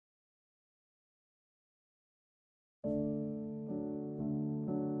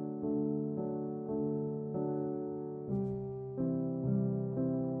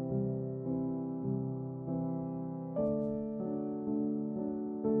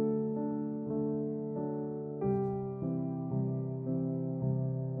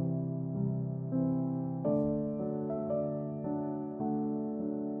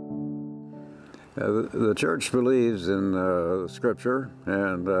The church believes in Scripture,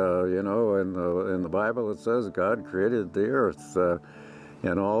 and you know, in the Bible it says God created the earth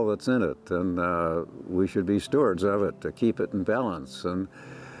and all that's in it, and we should be stewards of it to keep it in balance. And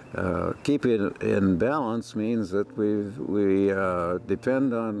keep it in balance means that we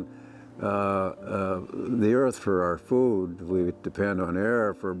depend on the earth for our food. We depend on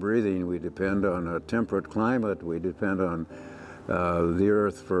air for breathing. We depend on a temperate climate. We depend on the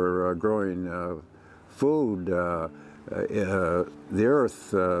earth for growing food. The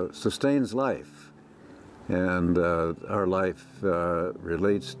earth sustains life, and our life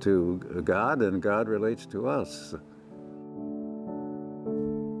relates to God, and God relates to us.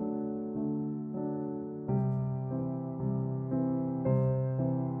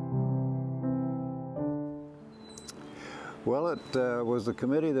 Well, it was a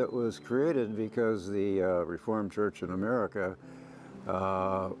committee that was created because the Reformed Church in America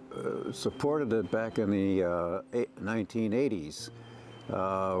supported it back in the 1980s.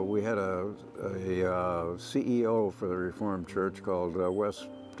 We had a CEO for the Reformed Church called West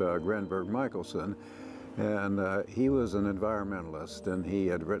Grenberg Michelson, and he was an environmentalist, and he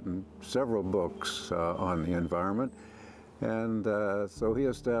had written several books on the environment. And so he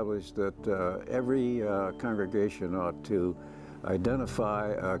established that every congregation ought to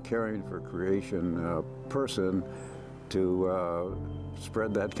identify a caring for creation person to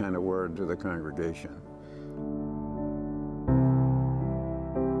spread that kind of word to the congregation.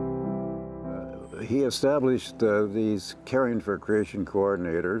 He established these caring for creation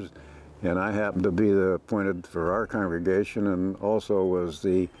coordinators, and I happened to be appointed for our congregation, and also was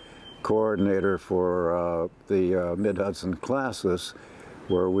the coordinator for the Mid-Hudson classes,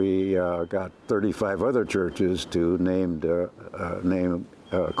 where we got 35 other churches to name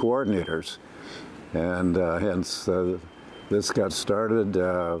coordinators. And hence this got started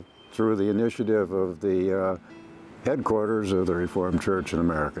through the initiative of the headquarters of the Reformed Church in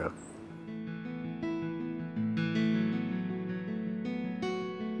America.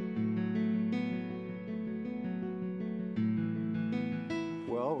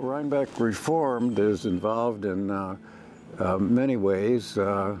 Rhinebeck Reformed is involved in many ways.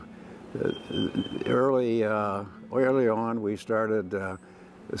 Early on, we started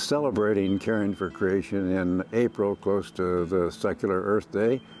celebrating caring for creation in April, close to the secular Earth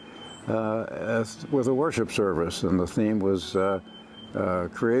Day, with a worship service, and the theme was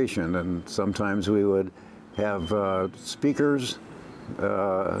creation. And sometimes we would have speakers,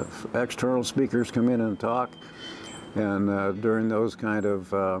 external speakers, come in and talk. And during those kind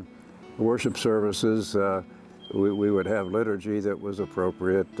of worship services, we would have liturgy that was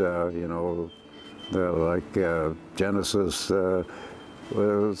appropriate, you know, like Genesis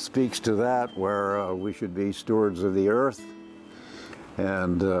speaks to that, where we should be stewards of the earth.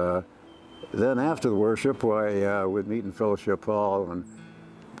 And then after the worship, we'd meet in Fellowship Hall, and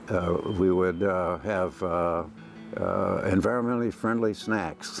we would have environmentally friendly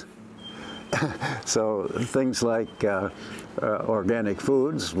snacks. So things like organic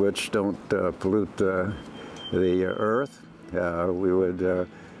foods, which don't pollute the earth. We would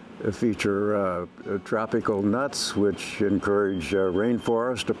feature tropical nuts, which encourage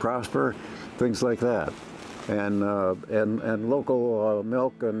rainforests to prosper, things like that. And local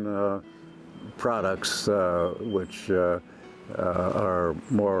milk and products, which are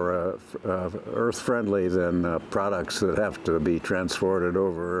more earth-friendly than products that have to be transported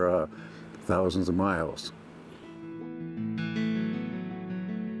over thousands of miles.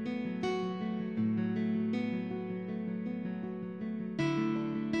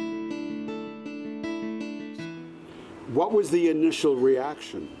 What was the initial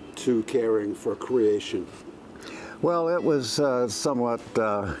reaction to caring for creation? Well, it was somewhat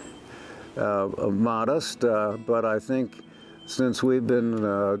modest, but I think since we've been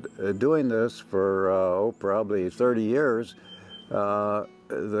doing this for probably 30 years,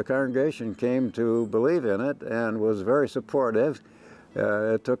 the congregation came to believe in it and was very supportive.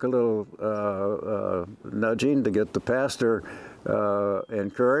 It took a little nudging to get the pastor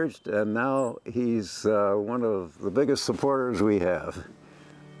encouraged, and now he's one of the biggest supporters we have.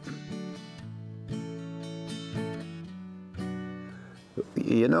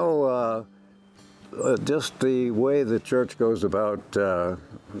 You know, just the way the church goes about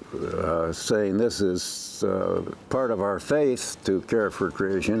saying this is part of our faith to care for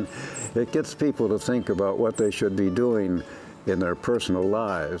creation, it gets people to think about what they should be doing in their personal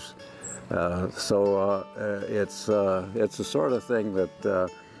lives. So it's the sort of thing that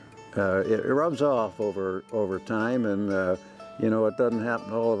it rubs off over time, and you know, it doesn't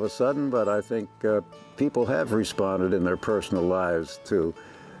happen all of a sudden, but I think people have responded in their personal lives to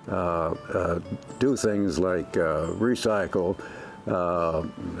do things like recycle,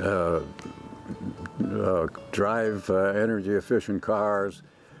 drive energy-efficient cars,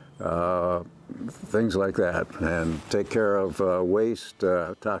 things like that, and take care of waste,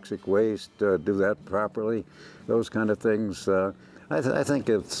 toxic waste, do that properly, those kind of things. I think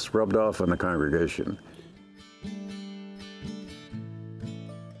it's rubbed off on the congregation.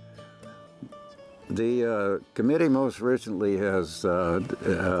 The committee most recently has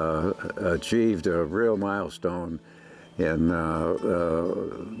achieved a real milestone in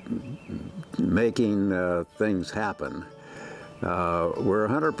making things happen. We're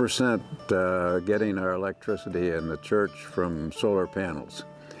 100% getting our electricity in the church from solar panels.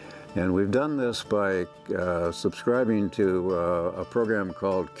 And we've done this by subscribing to a program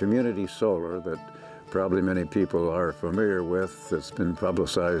called Community Solar that probably many people are familiar with. It's been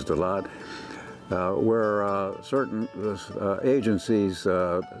publicized a lot, where certain agencies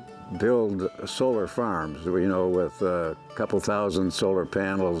build solar farms, you know, with a couple thousand solar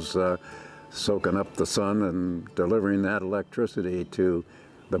panels soaking up the sun and delivering that electricity to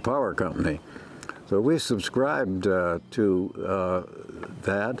the power company. So we subscribed to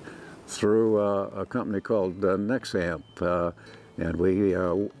that through a company called Nexamp, and we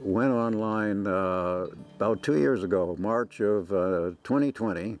went online about 2 years ago, March of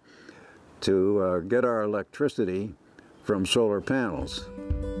 2020, to get our electricity from solar panels.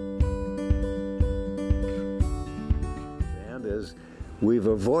 And as we've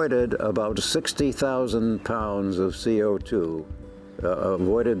avoided about 60,000 pounds of CO2,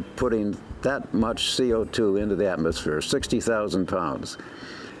 avoided putting that much CO2 into the atmosphere, 60,000 pounds.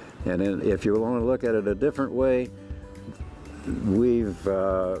 And if you want to look at it a different way, we've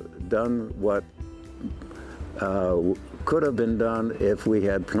done what could have been done if we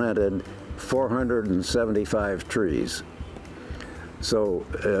had planted 475 trees. So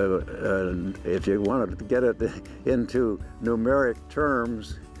if you wanted to get it into numeric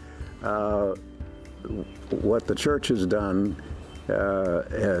terms, what the church has done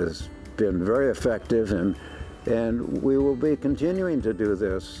has been very effective, and we will be continuing to do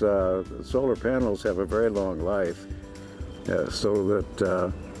this. Solar panels have a very long life, so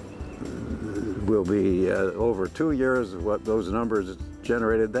that will be over 2 years of what those numbers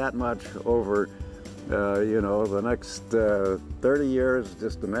generated, that much over you know, the next 30 years.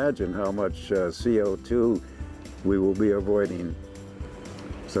 Just imagine how much CO2 we will be avoiding.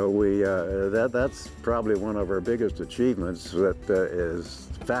 So that's probably one of our biggest achievements that is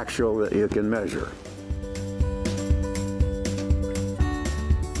factual, that you can measure.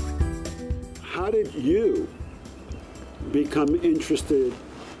 How did you become interested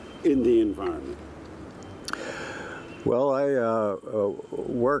in the environment? Well, I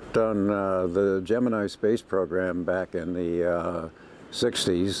worked on the Gemini space program back in the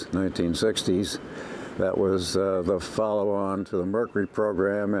 1960s. That was the follow-on to the Mercury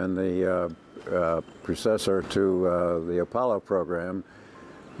program and the predecessor to the Apollo program.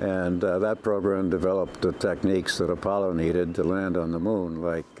 And that program developed the techniques that Apollo needed to land on the moon,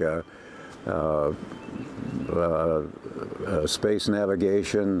 like space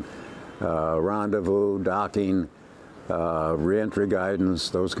navigation, rendezvous, docking, re-entry guidance,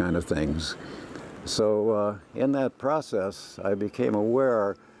 those kind of things. So in that process, I became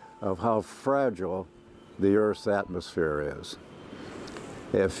aware of how fragile the Earth's atmosphere is.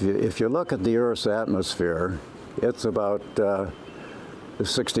 If you look at the Earth's atmosphere, it's about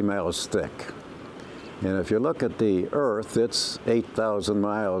 60 miles thick. And if you look at the Earth, it's 8,000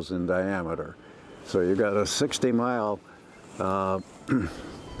 miles in diameter. So you've got a 60-mile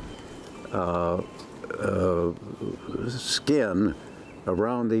skin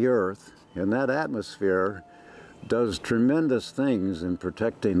around the Earth, and that atmosphere does tremendous things in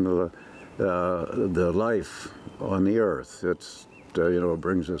protecting the life on the Earth. It's you know, it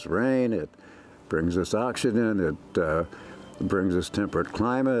brings us rain, it brings us oxygen, it brings us temperate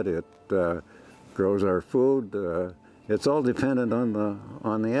climate, it grows our food. It's all dependent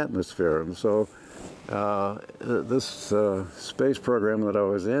on the atmosphere. And so this space program that I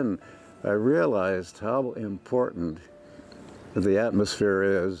was in, I realized how important the atmosphere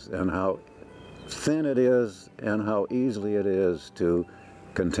is, and how thin it is, and how easily it is to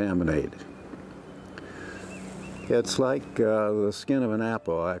contaminate. It's like the skin of an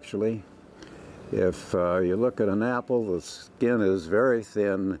apple, actually. If you look at an apple, the skin is very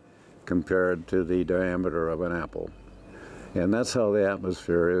thin compared to the diameter of an apple. And that's how the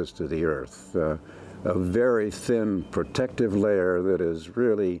atmosphere is to the Earth. A very thin protective layer that is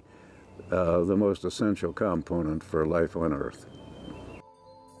really the most essential component for life on Earth.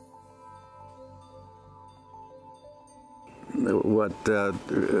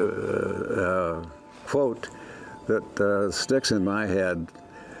 quote that sticks in my head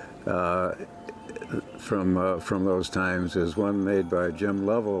from those times is one made by Jim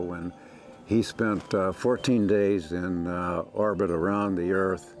Lovell when he spent 14 days in orbit around the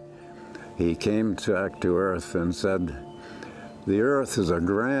Earth. He came back to Earth and said, "The Earth is a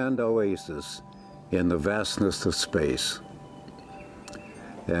grand oasis in the vastness of space."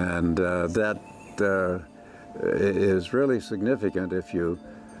 And that is really significant if you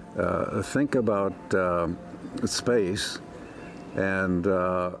think about space and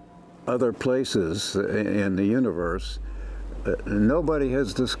other places in the universe. Nobody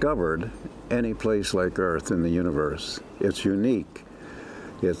has discovered any place like Earth in the universe. It's unique.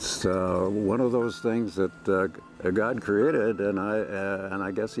 It's one of those things that God created, and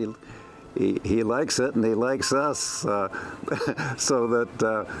I guess He likes it, and He likes us, so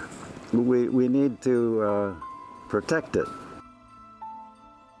that we need to protect it.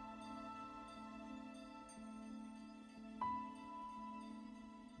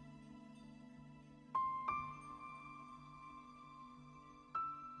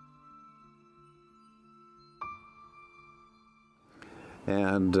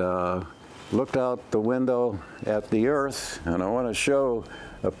 And looked out the window at the Earth, and I want to show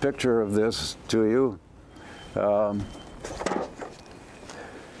a picture of this to you,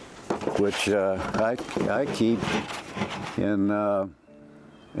 which I keep in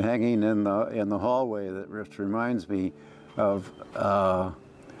hanging in the hallway. Which reminds me of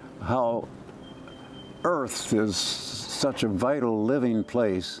how Earth is such a vital living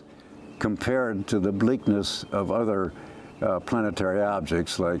place compared to the bleakness of other planetary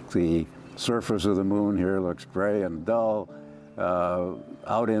objects. Like the surface of the moon here looks gray and dull.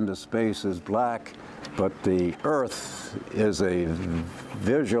 Out into space is black, but the Earth is a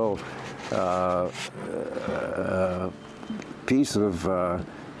visual piece of a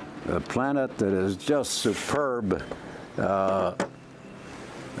planet that is just superb in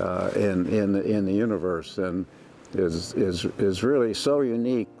the universe, and is really so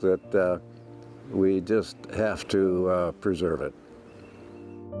unique that we just have to preserve it.